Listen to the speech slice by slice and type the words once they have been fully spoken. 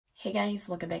Hey guys,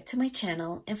 welcome back to my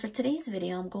channel, and for today's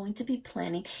video I'm going to be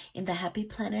planning in the Happy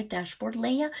Planner dashboard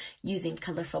layout using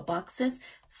colorful boxes,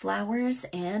 flowers,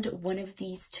 and one of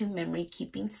these two memory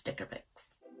keeping sticker books.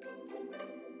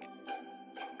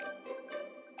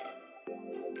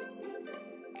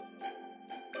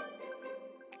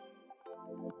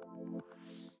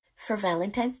 For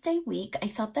Valentine's Day week, I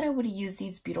thought that I would use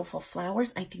these beautiful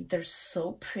flowers. I think they're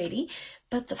so pretty,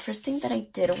 but the first thing that I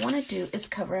did want to do is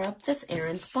cover up this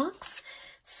Erin's box.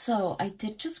 So I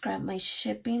did just grab my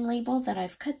shipping label that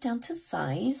I've cut down to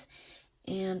size,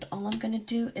 and all I'm going to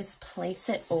do is place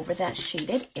it over that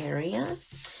shaded area.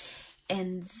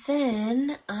 And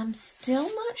then I'm still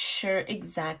not sure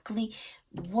exactly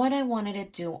what I wanted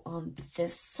to do on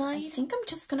this side. I think I'm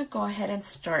just going to go ahead and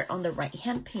start on the right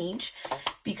hand page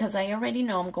because I already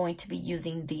know I'm going to be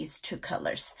using these two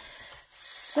colors.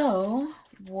 So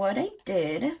what I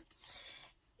did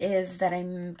is that I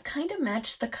kind of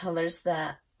matched the colors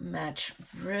that match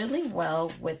really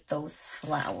well with those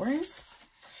flowers.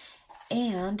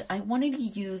 And I wanted to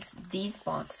use these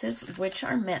boxes, which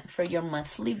are meant for your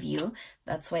monthly view.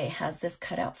 That's why it has this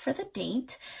cutout for the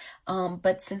date.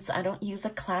 But since I don't use a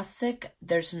classic,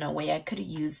 there's no way I could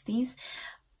use these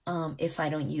if I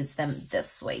don't use them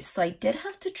this way. So I did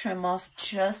have to trim off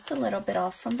just a little bit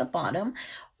off from the bottom,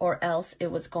 or else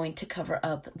it was going to cover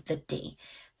up the day.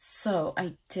 So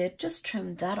I did just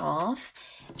trim that off,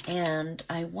 and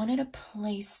I wanted to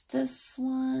place this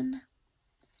one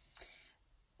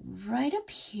right up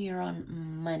here on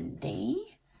Monday.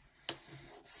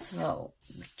 So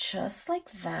just like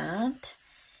that.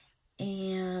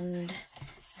 And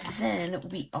then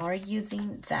we are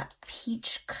using that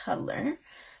peach color.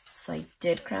 So I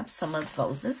did grab some of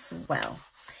those as well.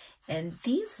 And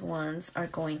these ones are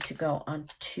going to go on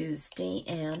Tuesday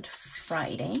and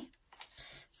Friday.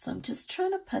 So I'm just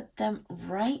trying to put them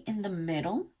right in the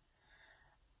middle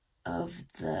of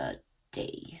the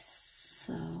day.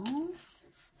 So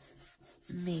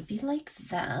maybe like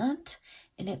that.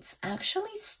 And it's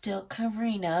actually still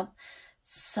covering up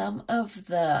some of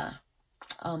the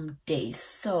days.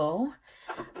 So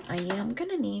I am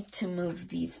gonna need to move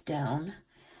these down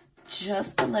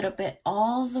just a little bit,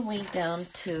 all the way down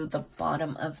to the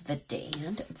bottom of the day.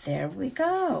 And there we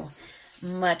go.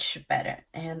 Much better.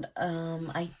 And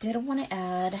I did want to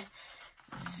add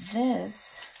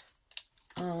this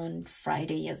on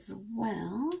Friday as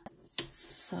well.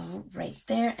 So right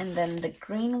there, and then the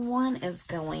green one is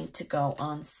going to go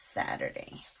on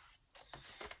Saturday.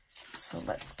 So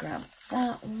let's grab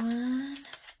that one.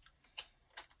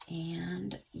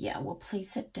 And yeah, we'll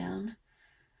place it down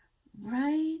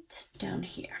right down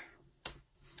here.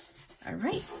 All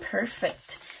right,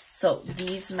 perfect. So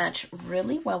these match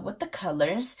really well with the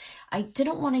colors. I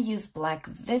didn't want to use black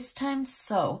this time,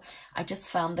 so I just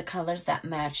found the colors that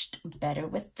matched better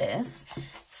with this.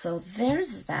 So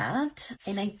there's that.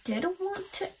 And I did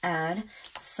want to add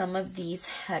some of these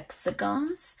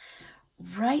hexagons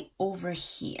right over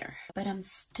here, but I'm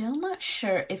still not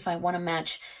sure if I want to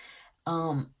match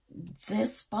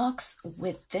this box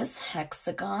with this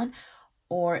hexagon,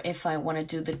 or if I want to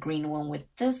do the green one with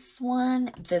this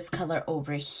one, this color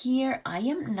over here. I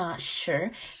am not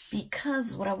sure,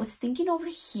 because what I was thinking over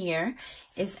here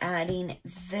is adding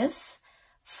this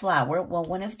flower, well,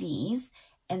 one of these,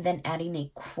 and then adding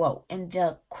a quote. And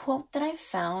the quote that I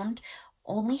found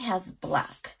only has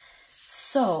black.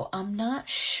 So I'm not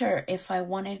sure if I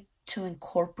wanted to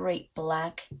incorporate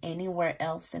black anywhere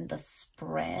else in the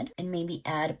spread and maybe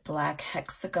add black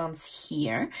hexagons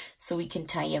here so we can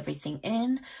tie everything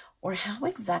in, or how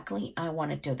exactly I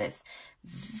want to do this.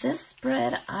 This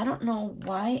spread, I don't know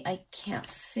why I can't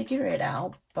figure it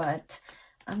out, but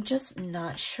I'm just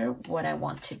not sure what I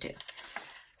want to do.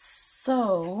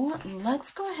 So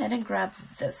let's go ahead and grab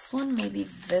this one. Maybe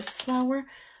this flower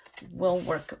will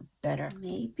work better.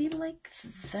 Maybe like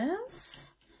this.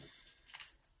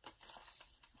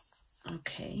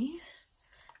 Okay,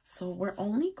 so we're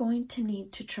only going to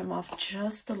need to trim off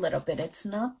just a little bit. It's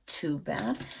not too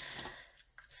bad.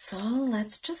 So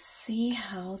let's just see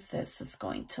how this is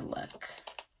going to look.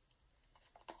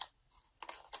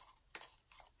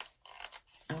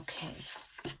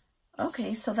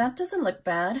 Okay, so that doesn't look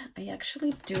bad. I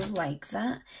actually do like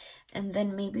that. And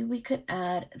then maybe we could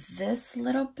add this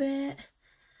little bit,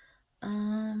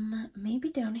 maybe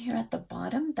down here at the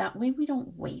bottom. That way we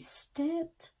don't waste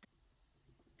it.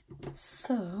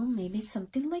 So maybe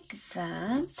something like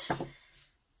that.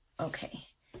 Okay,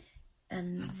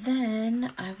 and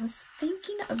then I was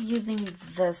thinking of using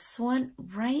this one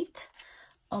right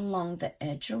along the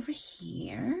edge over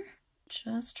here.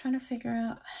 Just trying to figure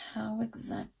out how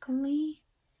exactly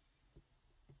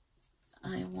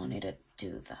I wanted to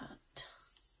do that.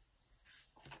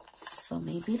 So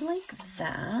maybe like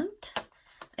that.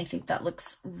 I think that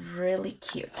looks really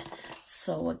cute.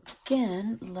 So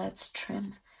again, let's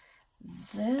trim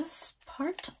this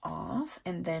part off,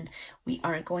 and then we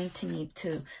are going to need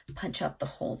to punch out the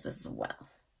holes as well.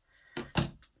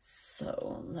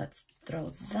 So let's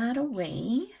throw that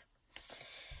away.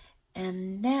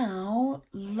 And now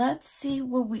let's see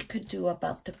what we could do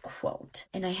about the quote.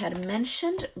 And I had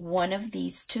mentioned one of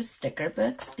these two sticker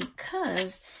books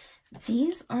because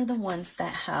these are the ones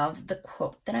that have the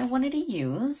quote that I wanted to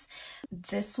use.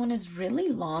 This one is really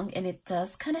long and it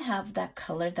does kind of have that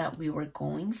color that we were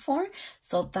going for.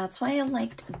 So that's why I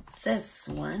liked this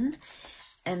one.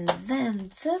 And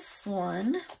then this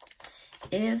one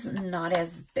is not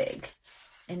as big.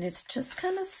 And it's just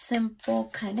kind of simple,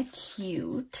 kind of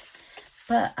cute.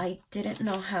 But I didn't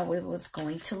know how it was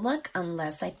going to look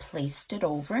unless I placed it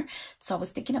over. So I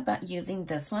was thinking about using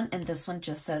this one, and this one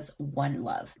just says One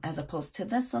Love, as opposed to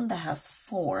this one that has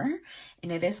 4,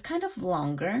 and it is kind of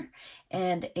longer.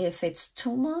 And if it's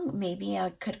too long, maybe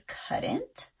I could cut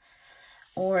it.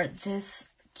 Or this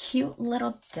cute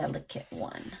little delicate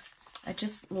one. I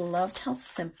just loved how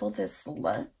simple this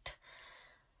looked.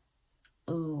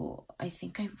 Ooh, I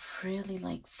think I really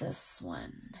like this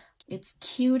one. It's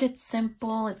cute, it's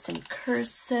simple, it's in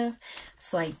cursive,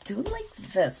 so I do like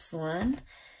this one,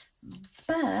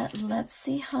 but let's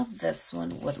see how this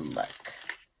one would look.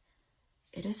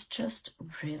 It is just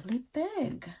really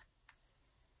big.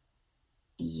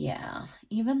 Yeah,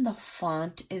 even the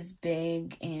font is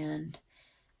big and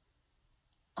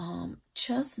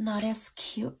just not as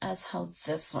cute as how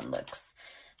this one looks.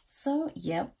 So,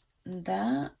 yep,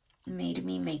 that made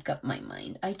me make up my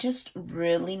mind. I just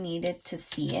really needed to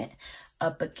see it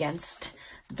up against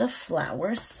the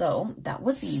flower, so that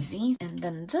was easy. And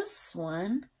then this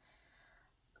one,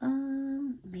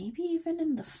 maybe even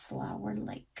in the flower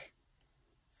like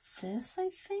this, I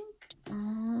think.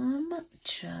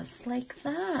 Just like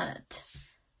that.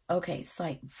 Okay, so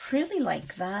I really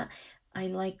like that. I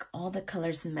like all the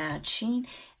colors matching,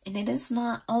 and it is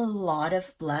not a lot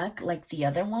of black like the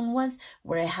other one was,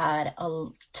 where it had a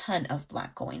ton of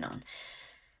black going on.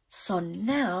 So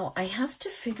now I have to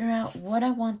figure out what I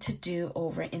want to do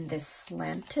over in this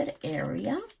slanted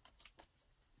area.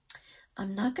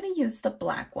 I'm not going to use the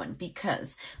black one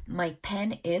because my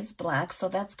pen is black, so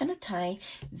that's going to tie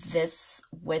this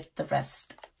with the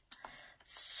rest.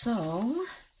 So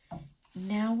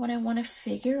now what I want to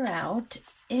figure out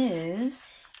is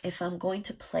if I'm going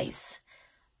to place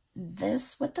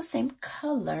this with the same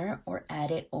color or add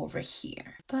it over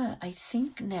here. But I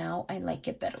think now I like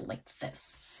it better like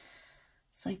this.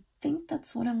 So I think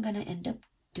that's what I'm going to end up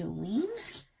doing.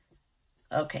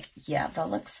 Okay, yeah, that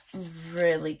looks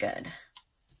really good.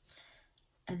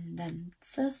 And then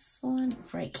this one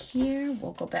right here,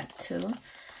 we'll go back to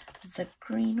the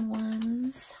green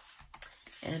ones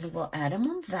and we'll add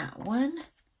them on that one.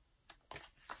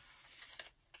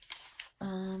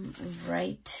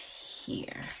 Right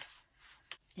here.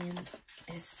 And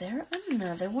is there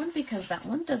another one? Because that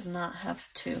one does not have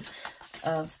 2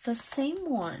 of the same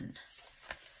one.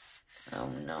 Oh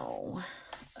no.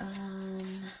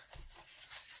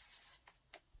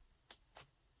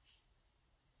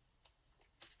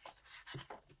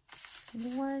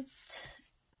 What?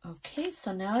 Okay,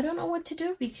 so now I don't know what to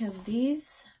do because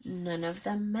these, none of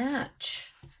them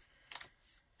match.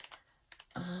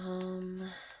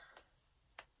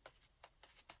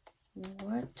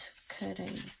 What could I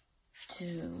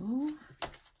do?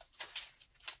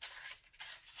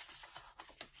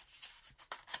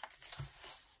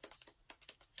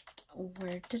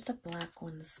 Where did the black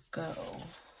ones go?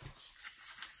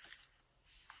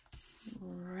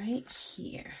 Right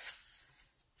here.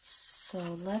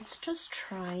 So let's just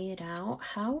try it out.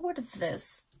 How would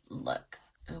this look?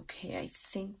 Okay, I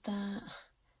think that...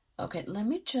 Okay, let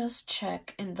me just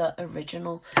check in the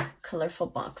original colorful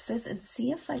boxes and see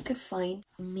if I could find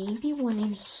maybe one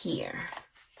in here.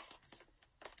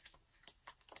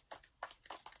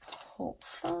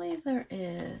 Hopefully there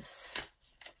is.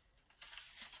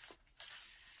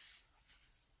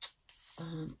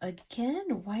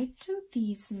 Again, why do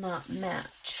these not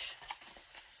match?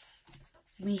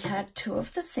 We had 2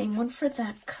 of the same one for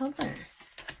that color.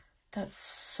 That's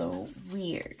so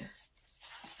weird.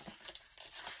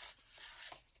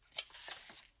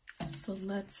 So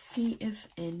let's see if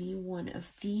any one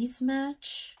of these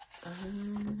match.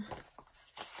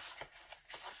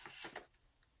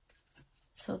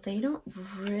 So they don't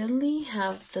really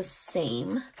have the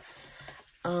same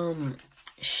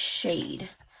shade.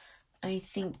 I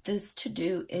think this To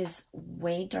Do is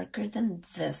way darker than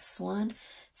this one.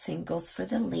 Same goes for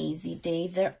the lazy day.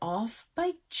 They're off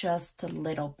by just a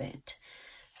little bit.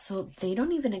 So they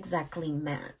don't even exactly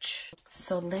match.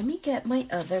 So let me get my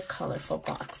other colorful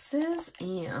boxes,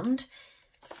 and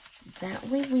that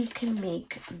way we can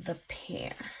make the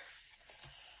pair.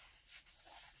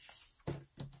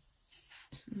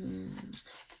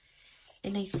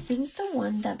 And I think the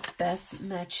one that best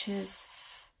matches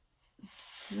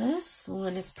this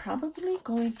one is probably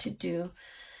going to do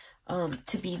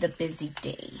to be the busy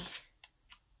day.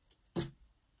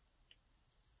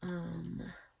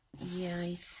 Yeah,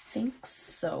 I think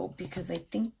so, because I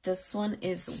think this one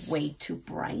is way too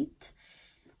bright.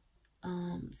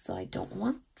 So I don't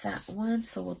want that one,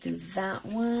 so we'll do that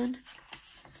one.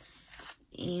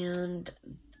 And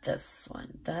this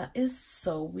one. That is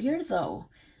so weird though.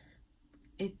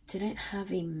 It didn't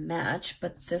have a match,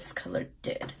 but this color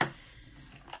did.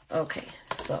 Okay,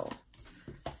 so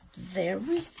there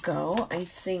we go. I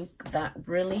think that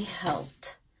really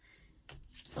helped.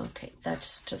 Okay,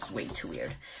 that's just way too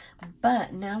weird.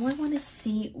 But now I want to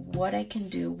see what I can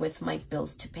do with my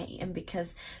bills to pay. And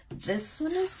because this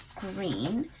one is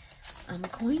green, I'm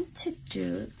going to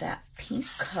do that pink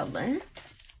color.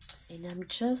 And I'm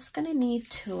just going to need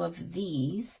 2 of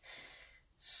these.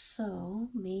 So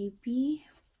maybe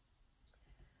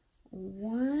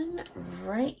one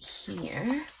right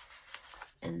here.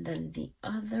 And then the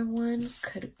other one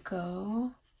could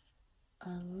go a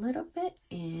little bit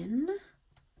in.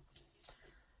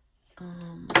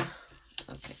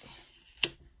 Okay.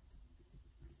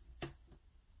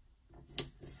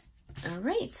 All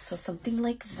right, so something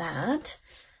like that.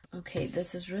 Okay,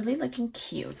 this is really looking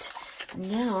cute.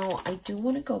 Now, I do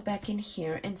want to go back in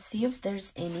here and see if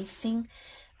there's anything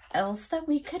else that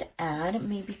we could add.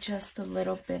 Maybe just a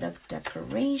little bit of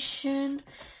decoration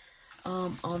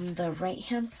on the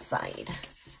right-hand side.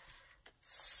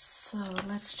 So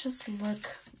let's just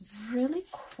look really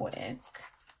quick.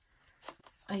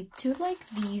 I do like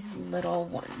these little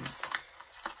ones.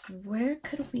 Where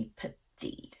could we put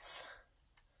these?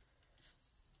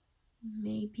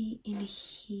 Maybe in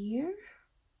here?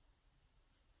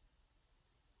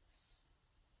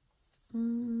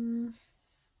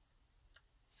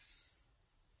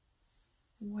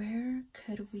 Where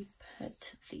could we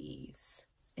put these?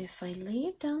 If I lay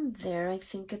it down there, I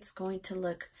think it's going to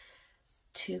look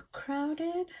too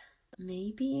crowded.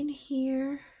 Maybe in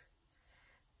here.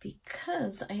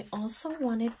 Because I also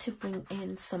wanted to bring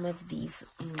in some of these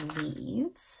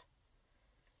leaves.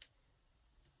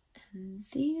 And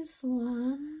these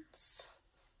ones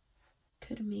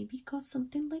could maybe go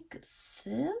something like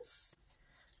this.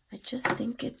 I just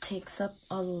think it takes up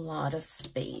a lot of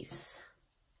space.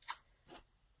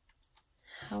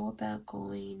 How about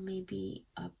going maybe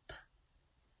up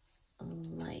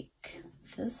like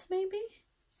this maybe?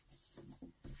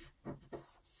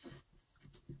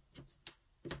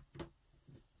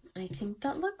 I think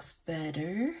that looks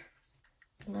better.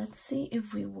 Let's see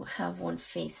if we will have one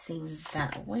facing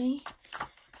that way.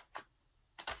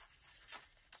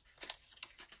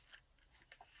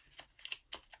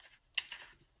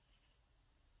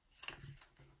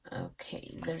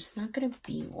 Okay, there's not gonna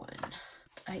be one.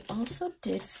 I also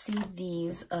did see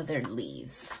these other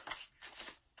leaves.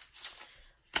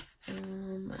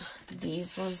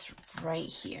 These ones right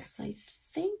here. So I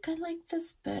think I like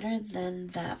this better than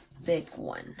that big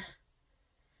one.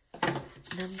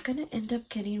 And I'm gonna end up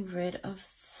getting rid of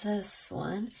this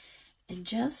one and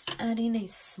just adding a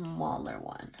smaller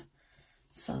one.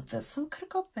 So this one could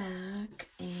go back,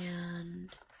 and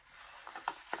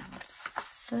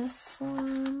this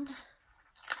one,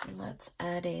 let's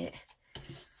add it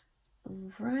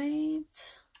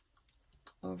right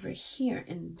over here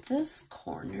in this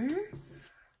corner,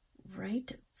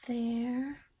 right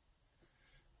there.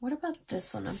 What about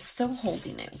this one? I'm still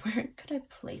holding it. Where could I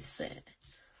place it?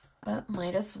 But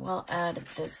might as well add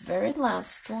this very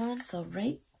last one. So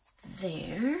right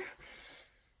there.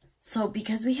 So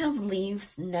because we have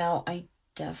leaves now, I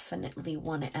definitely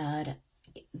want to add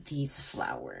these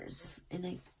flowers. And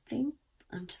I think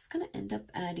I'm just going to end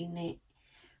up adding it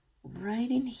right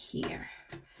in here.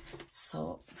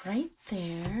 So right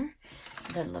there.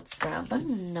 Then let's grab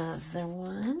another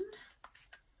one.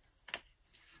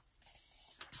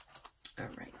 All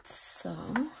right, so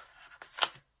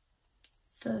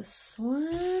this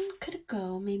one could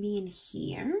go maybe in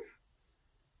here.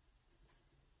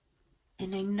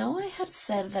 And I know I had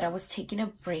said that I was taking a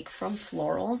break from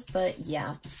florals, but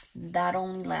yeah, that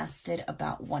only lasted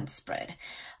about one spread.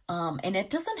 And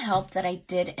it doesn't help that I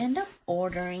did end up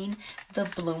ordering the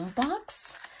bloom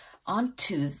box on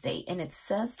Tuesday, and it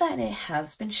says that it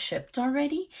has been shipped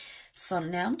already. So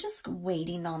now I'm just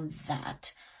waiting on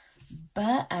that.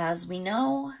 But as we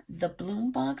know, the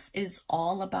bloom box is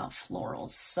all about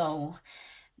florals. So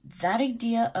that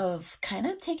idea of kind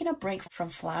of taking a break from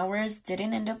flowers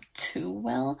didn't end up too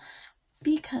well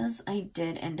because I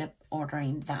did end up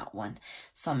ordering that one.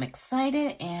 So I'm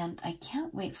excited and I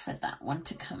can't wait for that one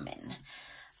to come in.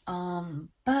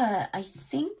 But I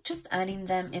think just adding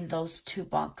them in those 2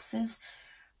 boxes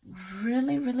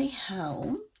really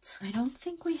helped. I don't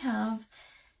think we have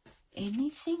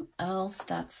anything else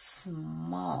that's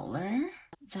smaller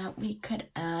that we could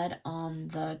add on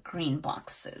the green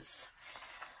boxes.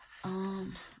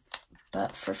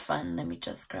 But for fun, let me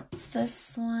just grab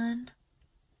this one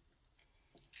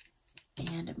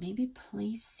and maybe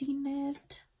placing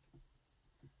it.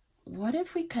 What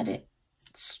if we cut it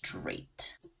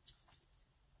straight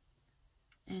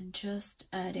and just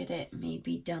added it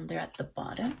maybe down there at the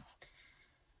bottom?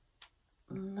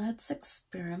 Let's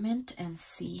experiment and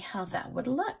see how that would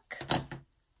look.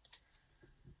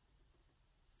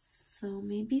 So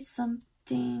maybe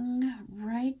something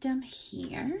right down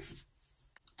here.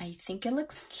 I think it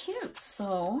looks cute,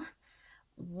 so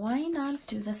why not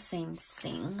do the same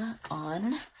thing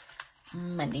on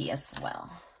Money as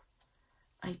well?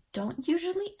 I don't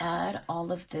usually add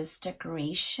all of this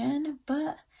decoration,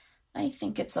 but I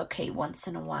think it's okay once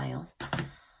in a while.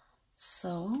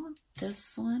 So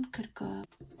this one could go.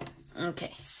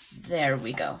 Okay, there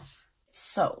we go.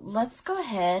 So let's go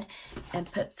ahead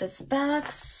and put this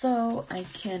back so I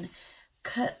can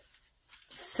cut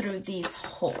through these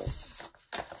holes.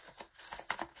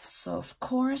 So of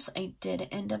course I did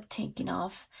end up taking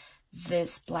off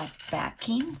this black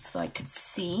backing so I could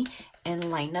see and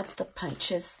line up the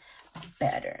punches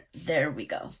better. There we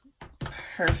go.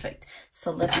 Perfect.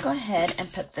 So let's go ahead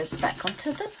and put this back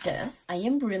onto the disc. I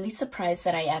am really surprised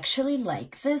that I actually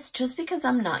like this just because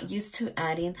I'm not used to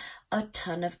adding a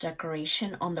ton of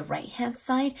decoration on the right hand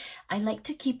side. I like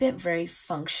to keep it very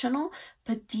functional,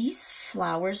 but these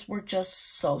flowers were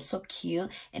just so cute,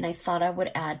 and I thought I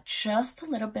would add just a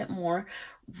little bit more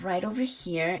right over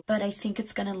here, but I think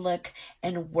it's gonna look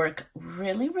and work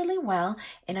really well.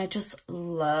 And I just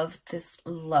love this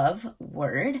love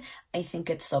word. I think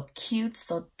it's so cute,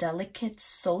 so delicate,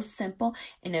 so simple,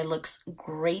 and it looks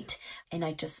great, and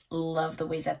I just love the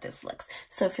way that this looks.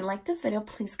 So if you like this video,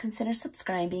 please consider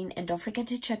subscribing, and don't forget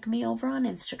to check me over on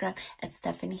Instagram at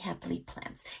Stephanie Happily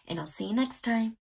Plants, and I'll see you next time.